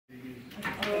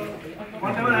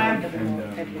whatever I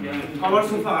have covered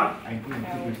so far,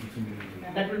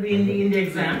 that will be in the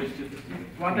exam.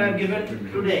 What I have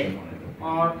given today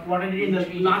or what I did in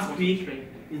the last week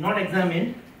is not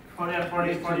examined for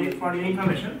your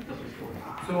information.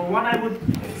 So what I would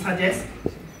suggest,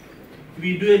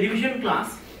 we do a revision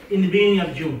class in the beginning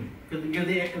of June because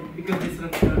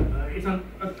it's on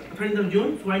 20th of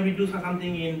June. So why don't we do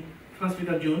something in first week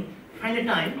of June? Find a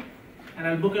time, and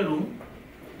I'll book a room,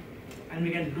 and we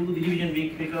can do the revision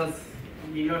week because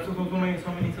we got so many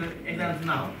exams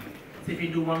now. So if we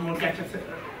do one more catch-up,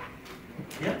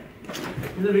 yeah,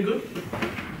 is that very good?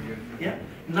 Yeah.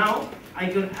 Now I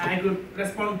could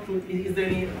respond to. Is there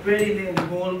any query in the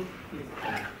whole?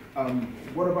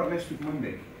 What about next week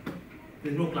Monday?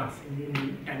 There's no class in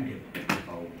the timetable.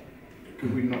 Oh,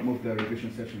 could we not move the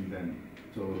revision session then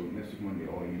to next week Monday,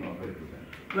 or you're not available then?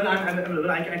 Well,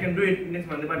 I can do it next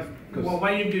Monday, but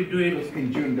why did you do it?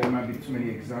 In June there might be too many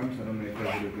exams. I don't know if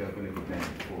everybody will be available then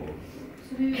for.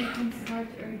 So maybe we can start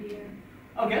earlier.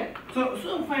 Okay,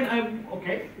 so fine.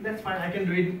 Okay. That's fine. I can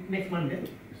do it next Monday. Is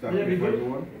that Will okay for good?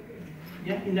 everyone?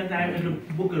 Yeah. In that time, I have to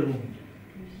book a room.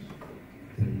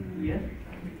 Yeah.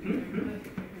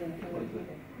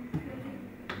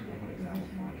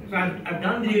 So I've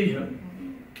done the revision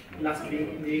last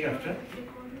week, the week after.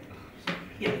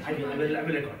 Yeah, I will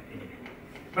record it.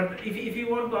 But if you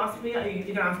want to ask me,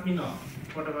 you can ask me now.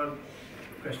 What about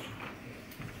question?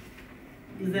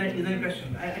 Is there a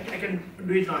question? I can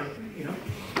do it now, you know.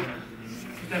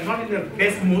 I'm not in the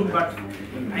best mood, but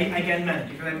I can manage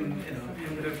because I'm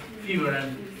with a fever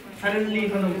and suddenly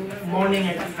from the morning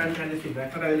I just started kind of fever. I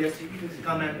thought I will just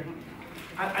come and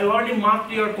I already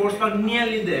marked your coursework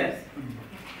nearly there.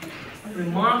 The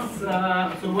marks.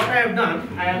 So what I have done,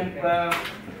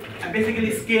 I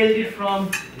basically scaled it from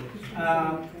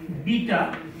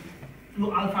beta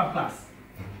to alpha plus.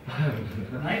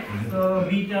 Right? So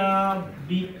beta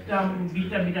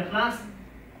plus,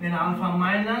 then alpha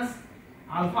minus,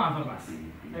 alpha plus.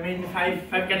 I mean five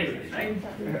categories, right?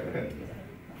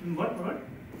 What?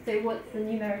 So what's the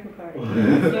numerical card?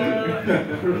 So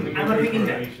I'm not thinking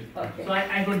that. Okay. So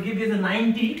I could give this a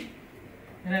 90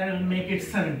 and I will make it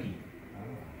 70.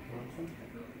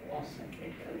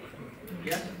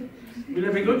 Yeah? Will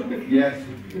that be good? Yes.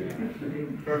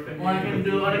 Perfect. Or I can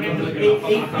do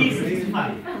 80,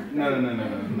 65. No.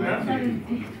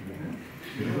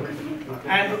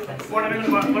 And what I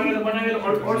will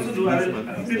also do, I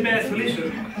will prepare a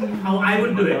solution how I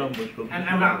would do it, and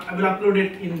I will upload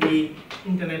it in the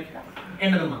internet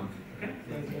end of the month. Okay?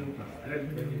 I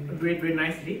will do it very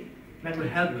nicely. That will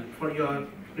help for your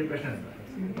preparation as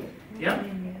well. Yeah?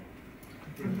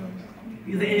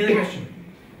 Is there any other question?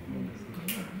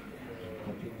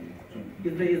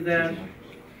 Is there?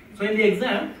 So in the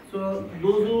exam, so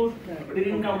those who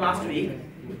didn't come last week,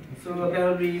 so there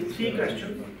will be 3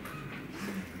 questions.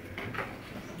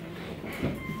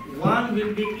 One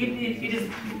will be, it is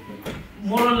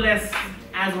more or less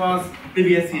as was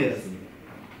previous years.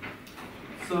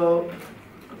 So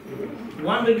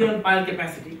one will be on pile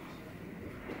capacity,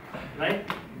 right?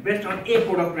 Based on a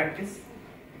code of practice.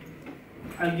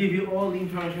 I'll give you all the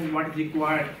information what is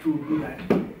required to do that.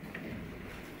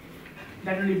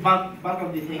 That will be bulk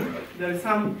of the thing. There is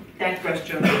some tag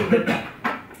question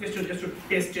just to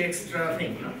test extra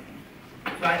thing, you know.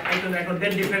 So I can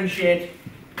then differentiate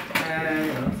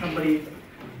somebody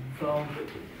from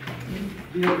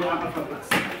 0 to alpha plus,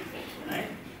 right?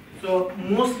 So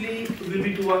mostly will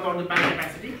be to work on the pile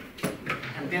capacity,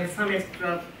 and then some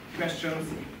extra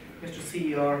questions just to see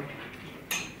your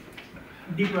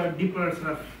deeper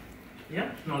sort of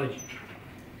knowledge.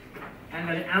 And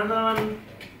another one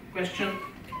question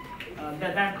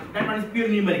that one is pure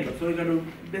numerical, so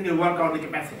then you work out the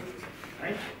capacity,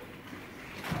 right?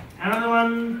 Another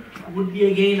one would be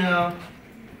again a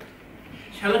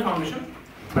shallow foundation,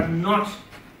 but not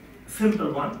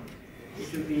simple one. It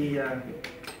should be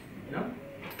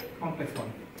complex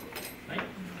one, right?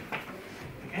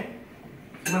 Okay.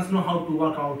 You must know how to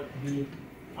work out the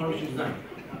foundation design,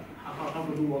 how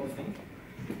to do all these things.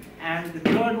 And the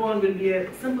third one will be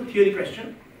a simple theory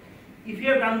question. If you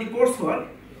have done the coursework,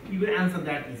 you will answer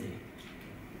that easily.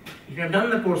 If you have done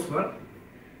the coursework,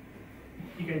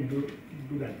 you can do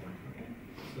that one. Okay.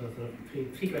 So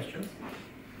three questions.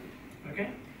 Okay.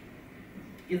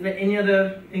 Is there any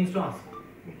other things to ask?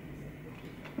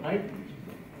 Right.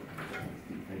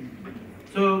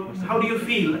 So how do you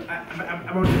feel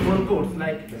about the whole course?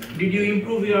 Like, did you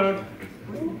improve your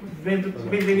when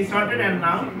we started and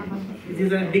now? Is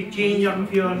this a big change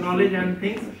of your knowledge and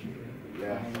things?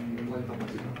 Yeah.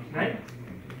 Right?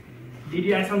 Did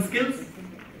you add some skills?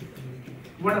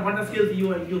 What are the skills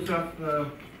you sort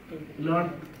of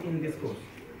learned in this course.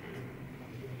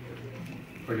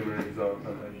 Preliminary result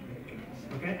calculation.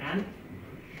 Okay, and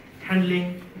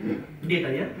handling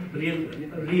data, yeah,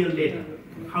 real data.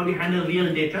 How do you handle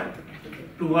real data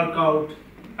to work out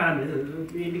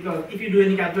parameters? Because if you do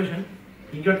any calculation,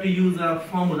 you got to use a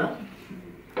formula,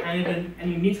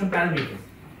 and you need some parameters,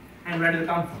 and where do they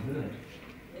come from, isn't it?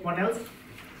 What else?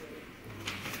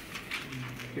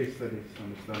 Case studies,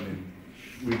 understanding,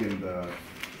 reading the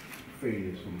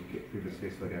failures from previous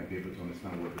case study and be able to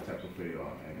understand what the types of failure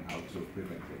are and how to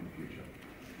prevent it in the future.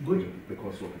 Good. The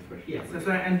coursework especially. Yes,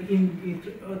 so and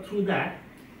through that,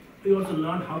 we also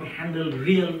learn how to handle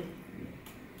real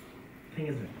thing,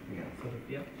 isn't it? Yeah. Sort of,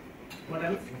 yeah. What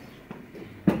else?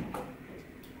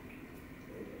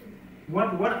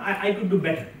 What I could do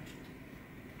better?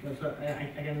 So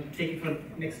I can take it for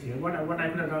next year. What I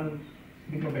could have done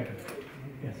a bit more better?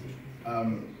 Yes. I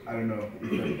don't know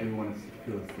if everyone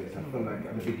feels this. I feel like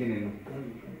at the beginning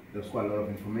there was quite a lot of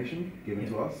information given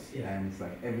to us, and it's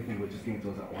like everything was just given to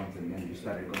us at once, and then you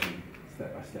started going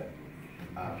step by step.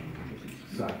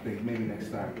 So I think maybe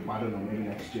next time, I don't know, maybe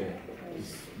next year,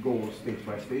 just go stage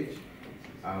by stage.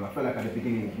 I felt like at the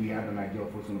beginning we had an idea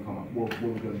of what's going to come up, what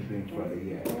we're going to be doing throughout the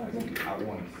year at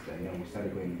once, and then we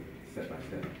started going step by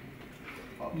step.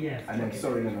 Yes. And then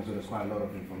Storyland as well, there's quite a lot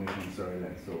of information on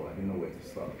Storyland, so I didn't know where to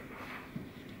start.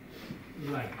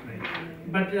 Right.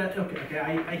 But okay,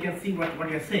 I can see what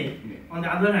you're saying. Yeah. On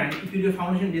the other hand, if you do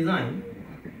foundation design,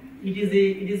 it is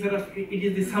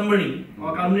the summary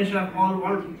or combination of all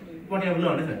what you have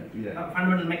learned, isn't it? Yeah.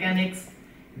 Fundamental mechanics,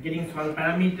 getting solid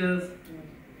parameters,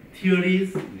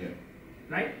 theories, Yeah.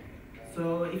 right?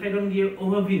 So if I don't give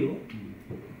overview,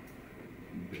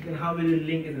 then how will you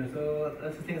link it? So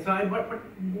that's the thing. So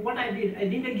what I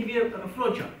didn't give you a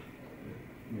flow chart.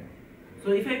 Yeah.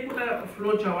 So if I put a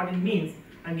flow chart, what it means,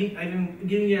 I'm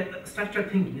giving you a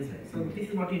structured thinking, isn't it? So this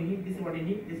is what you need, this is what you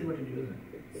need, this is what you do, isn't it?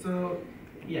 So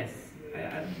yes,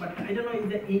 but I don't know if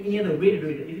there any other way to do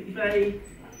it. If I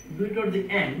do it at the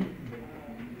end,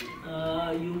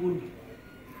 you would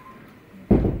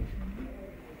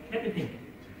let me think.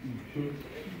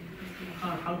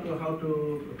 How to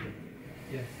okay.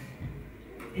 Yes.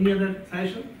 Any other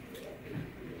suggestion?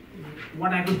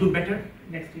 What I could do better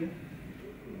next year?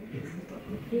 Yes.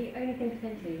 The only thing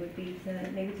potentially would be to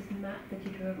maybe just map the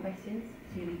tutorial questions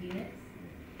to the units.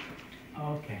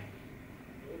 Okay.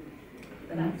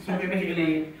 But that's So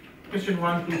basically, question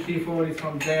 1, 2, 3, 4 is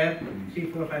from there,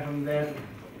 3, 4, 5 from there.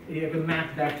 You have to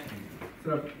map that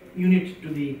sort of unit to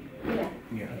the.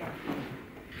 Yeah.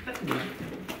 That's good.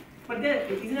 But there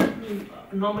isn't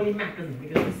it normally mapped, isn't it?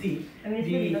 Because you see, I mean, it's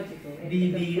really logical.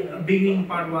 the beginning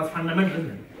part was fundamental,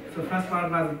 isn't it? So first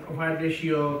part was wide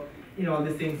ratio, all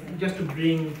these things, just to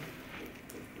bring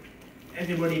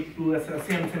everybody to a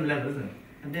same level, isn't it?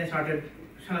 And then started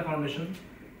shallow foundation,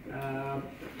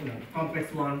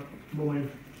 complex one,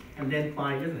 movement, and then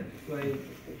pi, isn't it? So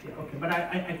okay, but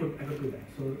I could do that.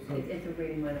 So It's a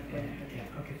really minor point.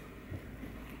 yeah, okay.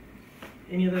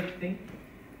 Any other thing?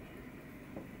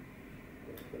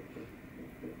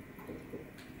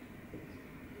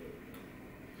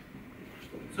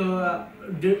 So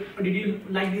did you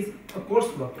like this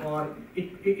coursework, or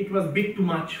it was a bit too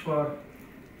much for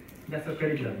that's a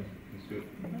credit learning? It's good.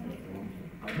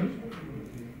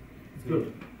 It's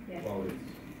good. Yeah. Well,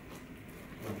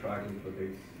 I'm tracking for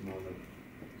this more than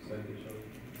percentage.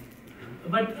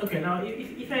 But okay, now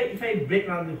if I break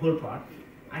down the whole part,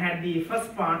 I had the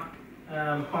first part,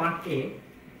 part A,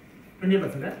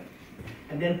 20%,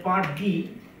 and then part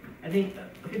B, I think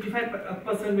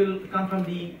 55% will come from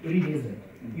the reading, isn't it?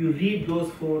 You read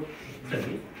those 4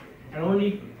 studies, and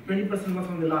only 20% was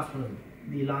from the last one,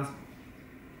 the last.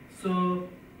 So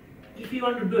if you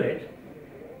want to do it,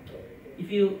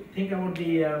 if you think about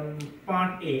the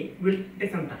part A, will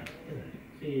take some time, isn't it?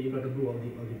 So you got to do all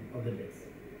the bits.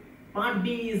 Part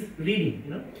B is reading,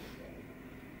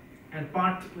 and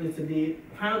part is the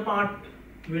final part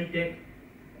will take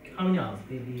how many hours?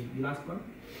 The last one,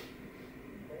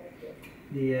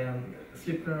 the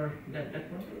Slipner,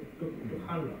 that one to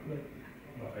how long?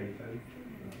 About 8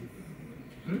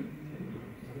 10.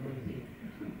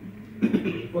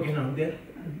 Okay, now there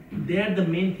the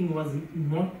main thing was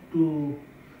not to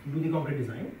do the concrete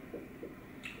design,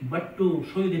 but to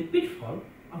show you the pitfall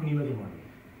of numerical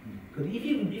modeling. Because if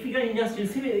you go in industry,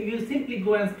 you simply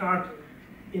go and start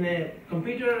in a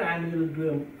computer and you will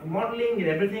do a modeling and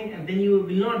everything, and then you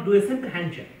will not do a simple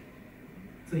hand check.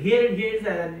 So here is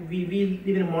we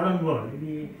live in a modern world.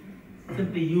 We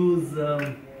simply use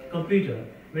computer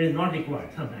when it's not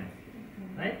required sometimes,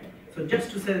 right? So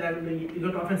just to say that you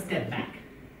got to often step back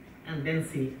and then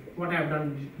see what I have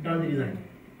done the design.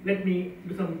 let me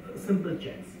do some simple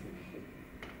checks.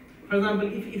 For example,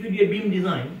 if you do a beam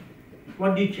design,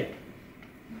 what do you check?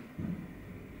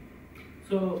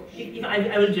 So if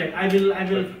I will check, I will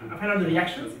find out the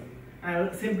reactions. I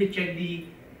will simply check the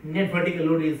net vertical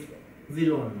load is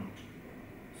 0 or not.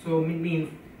 So it means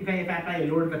if I apply a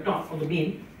load at the top of the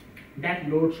beam, that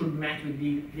load should match with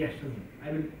the reaction.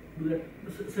 I will do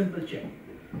that simple check.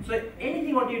 So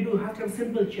anything what you do has to have a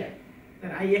simple check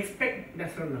that I expect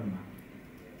that certain number,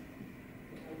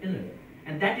 isn't it?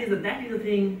 And that is the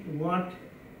thing what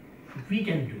we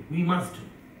can do. We must do.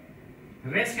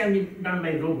 The rest can be done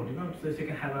by robot. So you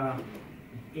can have a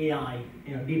AI,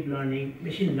 deep learning,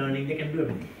 machine learning. They can do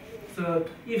everything. So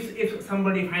if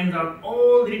somebody finds out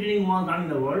all the retaining walls done in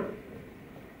the world,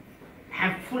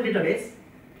 have full database,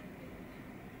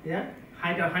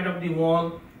 height of the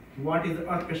wall, what is the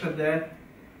earth pressure there,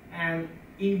 and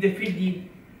if they feed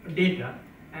the data,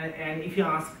 and if you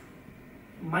ask,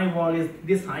 my wall is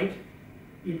this height,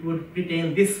 it would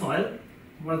retain this soil,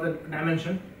 what's the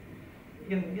dimension, you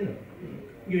can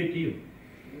give it to you,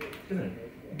 isn't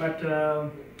it? But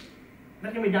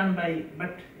that can be done by,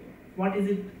 but what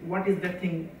is that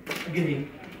thing giving?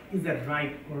 Is that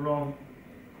right or wrong?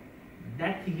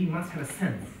 That thing must have a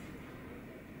sense.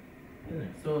 Isn't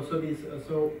it? So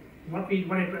what I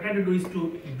try to do is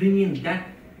to bring in that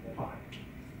part.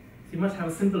 So you must have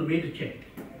a simple way to check.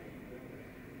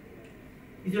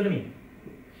 You see what I mean?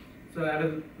 So I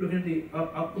was looking at the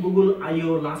Google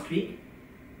I/O last week.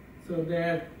 So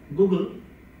there Google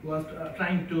was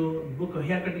trying to book a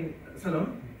haircutting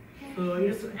salon. So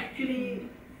it's actually,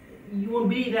 you won't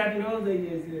believe that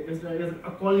there's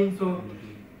a calling. So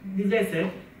this guy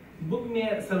said, book me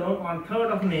a salon on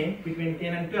 3rd of May between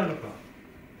 10 and 12 o'clock.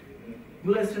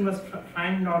 Google Assistant was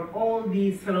finding out all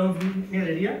the salons in the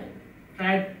area,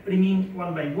 tried ringing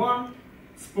one by one,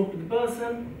 spoke to the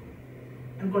person,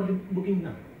 and got the booking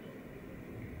done.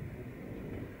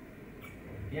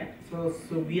 Yeah, so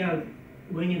we are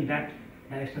going in that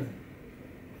direction.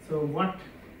 So what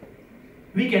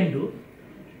we can do,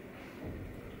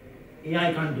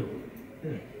 AI can't do.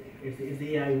 It's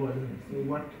the AI world,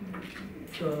 isn't it?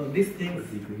 So these things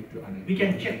we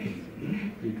can check it.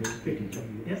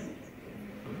 Yes?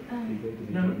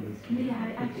 No?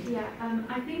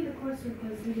 I think the coursework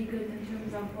was really good in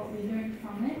terms of what we learned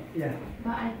from it. Yeah.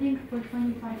 But I think for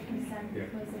 25%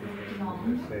 it was a bit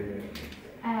long.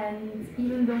 And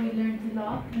even though we learned a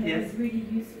lot and it was really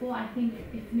useful, I think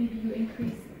if maybe you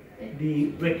increase it,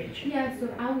 the weightage. Yeah, so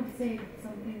I would say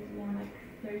something more like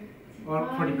 30 or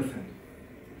 40%.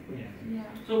 Yeah.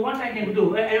 So what I can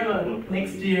do, I don't know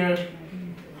next year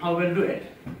how we'll do it,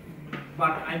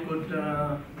 but I could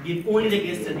give only the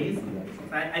case studies. So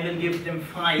I will give them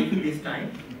 5 this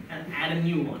time and add a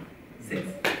new one, 6.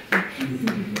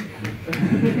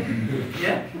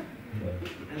 Yeah?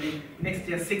 And then next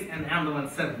year 6 and another one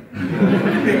 7.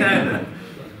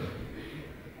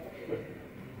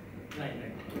 Right.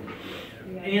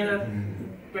 Any other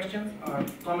questions or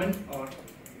comments or?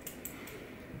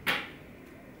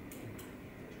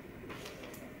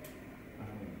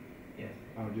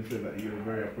 I would just say that you're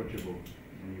very approachable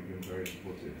and you've been very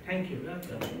supportive. Thank you.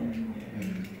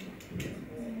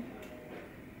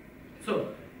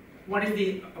 So, what is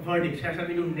the verdict? Shall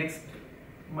we do next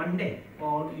Monday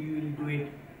or you will do it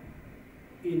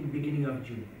in beginning of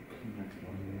June? Next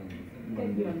Monday.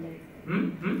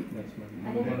 Next I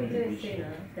think if we do it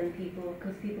sooner, then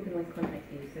because people can always contact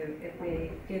you. So if we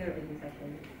do the revision session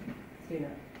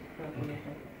sooner,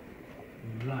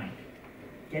 Right.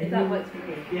 If that works for you.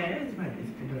 Yeah, it's fine.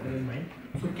 It's fine.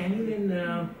 So can you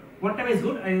then, what time is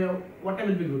good? What time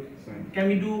will be good? Same. Can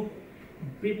we do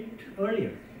bit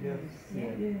earlier? Yes.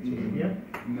 Yeah?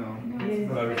 No.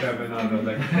 Well, we have another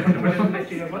like What time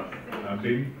next year? What?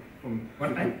 BIM. From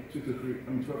What time? 2 to 3.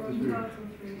 12 to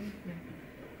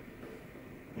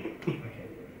 3. Okay.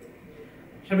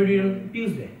 Shall we do it on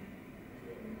Tuesday?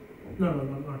 No,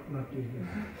 not Tuesday.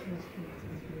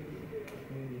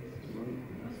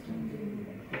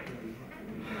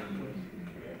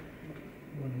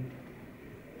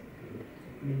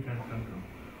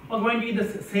 Or going to be the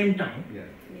same time.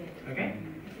 Yeah. Okay.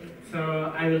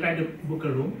 So I will try to book a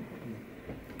room.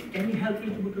 Can you help me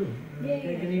to book a room?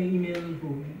 Can you email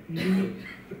who?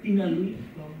 Tina Louis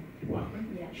from department.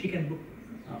 Yeah. She can book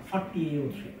 40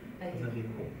 AO3.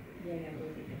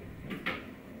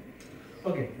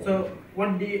 Okay. So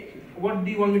what do you want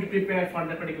me to prepare for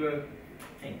that particular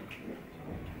thing?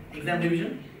 Exam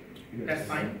division. Yes. That's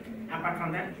fine. Apart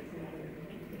from that.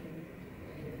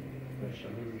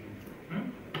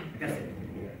 That's it.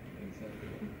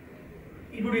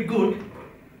 It would be good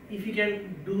if you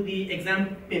can do the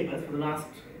exam papers for the last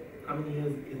how many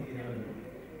years is available,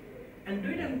 and do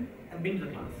it and bring to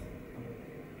the class.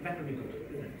 That would be good,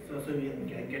 isn't it? So we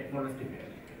get more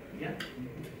prepared. Yeah.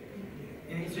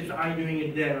 Instead of I doing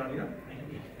it there, or, you know.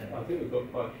 I think we've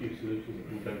got quite a few solutions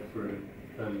that we can go through,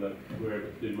 and we're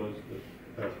able to do most of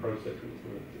the processing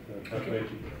for the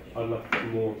calculation. I'd like to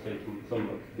more say some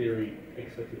like theory,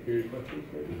 expected theory questions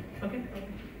maybe. Okay.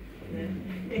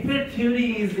 Expected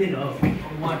theory is, you know,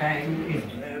 what I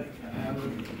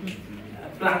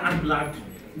plan unplugged,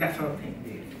 that sort of thing.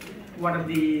 What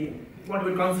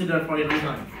we consider for a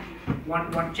design?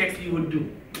 What checks you would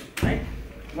do, right?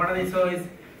 What are they? So is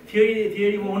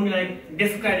theory won't be like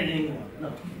describe it anymore.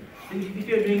 No. If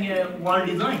you're doing a wall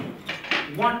design,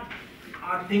 what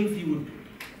are things you would do?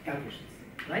 Calculations,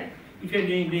 right? If you're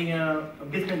doing a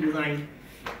basement design,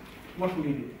 what would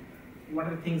you do? What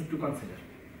are the things to consider,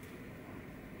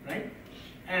 right?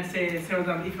 And say for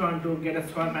example, if you want to get a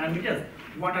square parameters,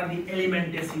 what are the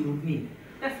element tests you would need?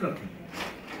 That's the thing.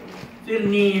 So you'll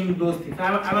name those things.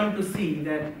 I want to see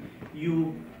that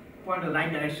you point the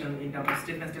right direction in terms of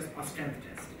stiffness test or strength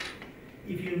test.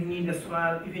 If you need a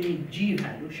swell, if you need G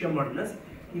value, shear modulus,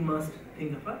 you must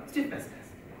think of a stiffness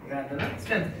test rather than a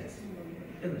strength test.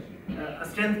 Isn't it? A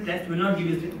strength test will not give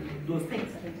you those things.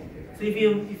 So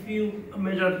if you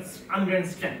measure ungrained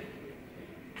strength,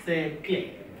 say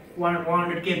clay,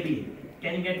 100 kPa,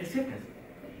 can you get the stiffness?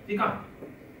 You can't.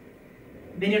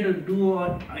 Then you have to do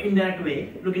an indirect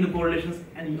way, look into correlations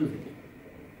and use it.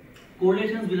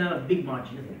 Correlations will have a big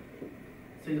margin, isn't it?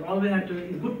 So you always have to,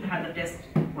 it's good to have the test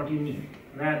what you need,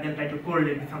 rather than try to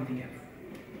correlate with something else.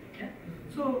 Yeah?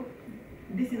 So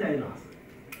this is I will ask.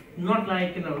 Not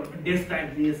like, you know,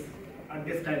 describe this or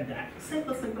describe that.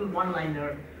 Simple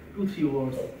one-liner, 2-3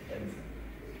 words.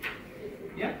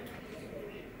 Yeah?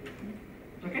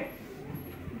 Okay?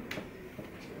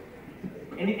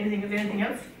 Anything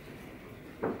else?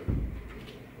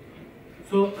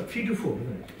 So 3 to 4,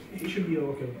 isn't it? It should be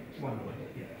okay. 1 hour.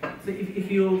 Yeah. So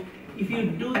if you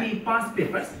do the past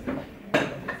papers,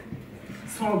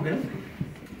 solve them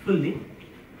fully,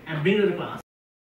 and bring to the class.